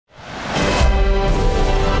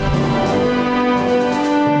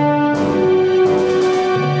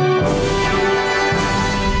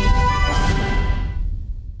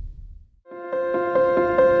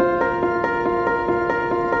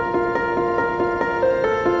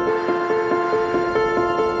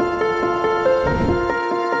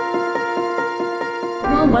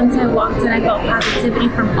once I walked in, I felt positivity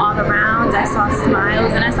from all around. I saw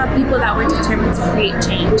smiles, and I saw people that were determined to create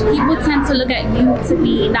change. People tend to look at you to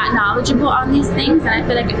be not knowledgeable on these things, and I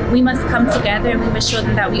feel like we must come together and we must show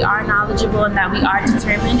them that we are knowledgeable and that we are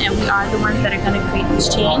determined and we are the ones that are going to create this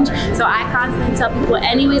change. So I constantly tell people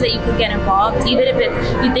any way that you could get involved, even if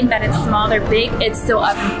you think that it's small or big, it's still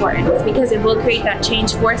of importance because it will create that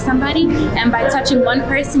change for somebody, and by touching one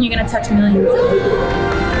person, you're going to touch millions of people.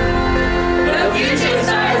 The future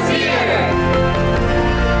starts here!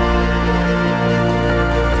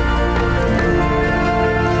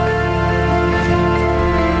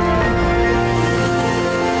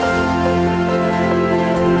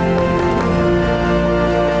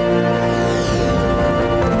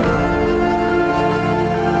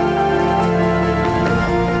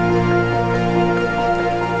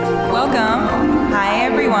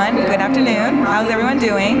 Good afternoon. How's everyone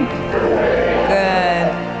doing? Good.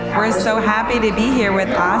 We're so happy to be here with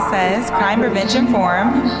ASEZ Crime Prevention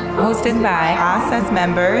Forum, hosted by ASEZ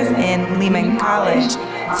members in Lehman College.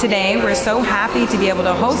 Today, we're so happy to be able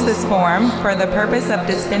to host this forum for the purpose of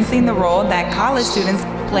dispensing the role that college students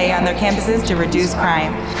play on their campuses to reduce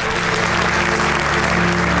crime.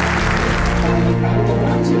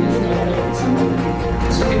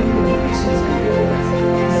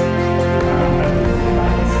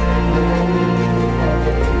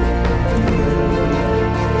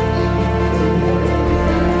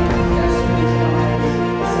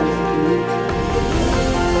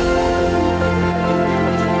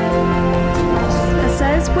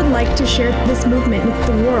 To share this movement with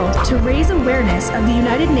the world to raise awareness of the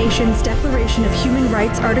United Nations Declaration of Human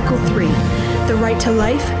Rights, Article 3, the right to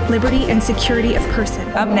life, liberty, and security of person.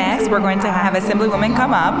 Up next, we're going to have Assemblywoman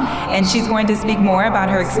come up, and she's going to speak more about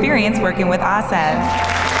her experience working with ASEZ.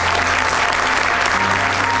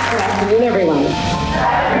 Good afternoon, everyone.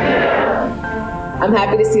 I'm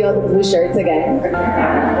happy to see all the blue shirts again.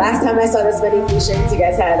 Last time I saw this many blue shirts, you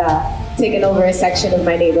guys had taken over a section of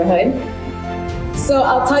my neighborhood. So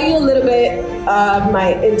I'll tell you a little bit of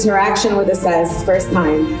my interaction with ASEZ first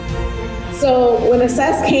time. So when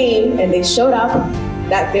ASEZ came and they showed up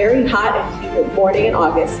that very hot and humid morning in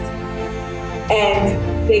August, and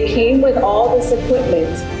they came with all this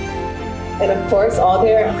equipment and of course all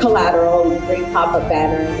their collateral, great pop-up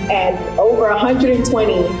banners, and over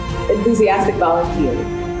 120 enthusiastic volunteers.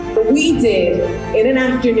 We did in an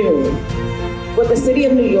afternoon what the city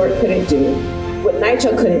of New York couldn't do, what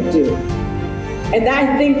NYCHA couldn't do. And that,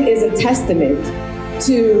 I think, is a testament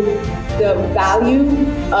to the value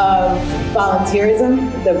of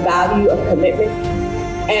volunteerism, the value of commitment,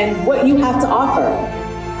 and what you have to offer.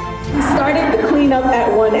 We started the cleanup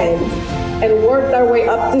at one end and worked our way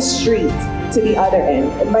up the street to the other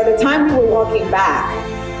end. And by the time we were walking back,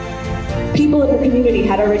 people in the community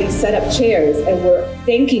had already set up chairs and were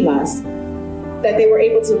thanking us that they were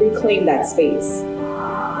able to reclaim that space.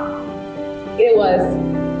 It was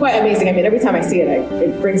quite amazing. I mean, every time I see it,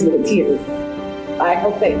 it brings me to tears. I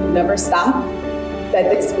hope that you never stop, that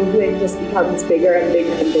this movement just becomes bigger and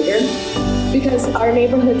bigger and bigger, because our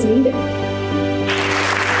neighborhoods need it.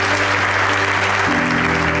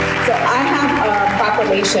 So I have a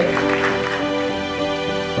proclamation.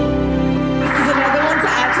 This is another one to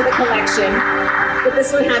add to the collection, but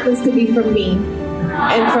this one happens to be from me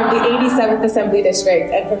and from the 87th Assembly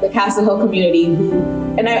District and from the Castle Hill community who,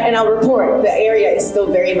 and I'll report, the area is still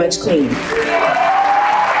very much clean.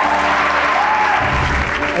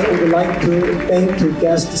 I would like to thank the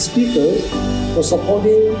guest speakers for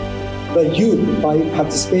supporting the youth by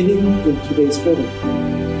participating in today's forum.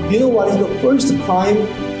 You know what is the first crime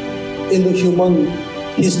in the human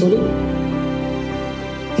history?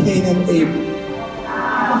 Cain and Abel.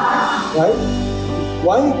 Right?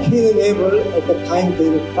 Why Cain and Abel at the time they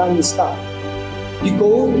were crime stopped?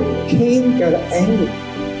 Because Cain got angry.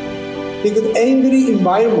 Because angry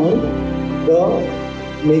environment will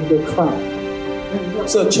make a crime.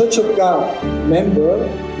 So Church of God member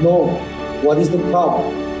know what is the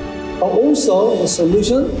problem. But also the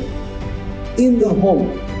solution in the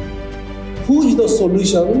home. Who is the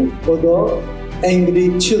solution for the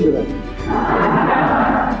angry children?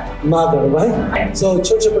 Mother, right? So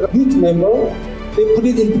Church of God youth member, they put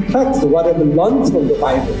it into practice, whatever learned from the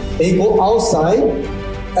Bible. They go outside,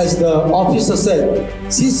 as the officer said,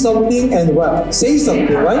 see something and what? Say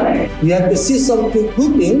something, right? You have to see something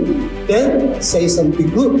good thing, then say something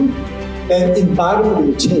good. Then environment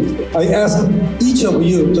will change. I ask each of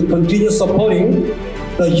you to continue supporting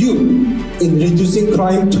the youth in reducing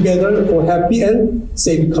crime together for happy and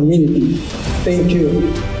safe community. Thank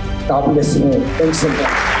you. God bless you all. Thanks so much.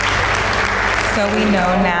 So we know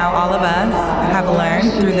now all of us have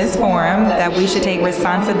learned through this forum that we should take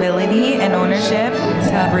responsibility and ownership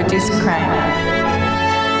to reduce crime.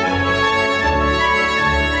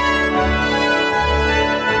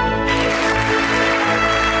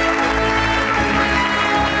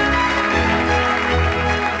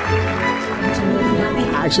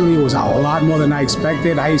 Actually, it was a lot more than I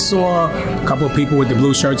expected. I saw a couple of people with the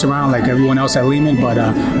blue shirts around like everyone else at Lehman, but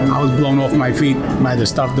I was blown off my feet by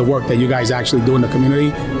the work that you guys actually do in the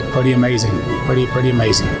community. Pretty amazing, pretty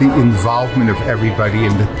amazing. The involvement of everybody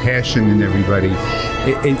and the passion in everybody,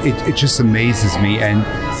 it just amazes me. And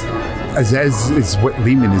ASEZ is what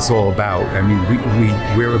Lehman is all about. I mean,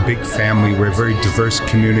 we're a big family, we're a very diverse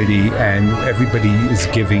community, and everybody is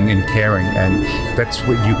giving and caring, and that's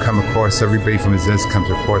what you come across, everybody from ASEZ comes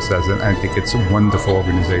across as, and I think it's a wonderful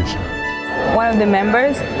organization. One of the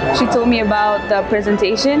members, she told me about the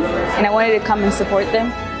presentation, and I wanted to come and support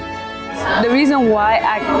them. The reason why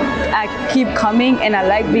I keep coming and I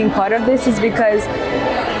like being part of this is because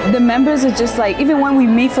the members are just like, even when we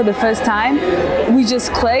meet for the first time, we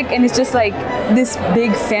just click, and it's just like this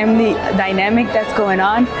big family dynamic that's going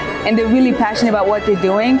on, and they're really passionate about what they're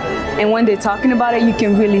doing, and when they're talking about it, you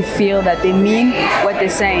can really feel that they mean what they're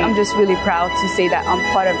saying. I'm just really proud to say that I'm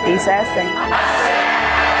part of ASEZ.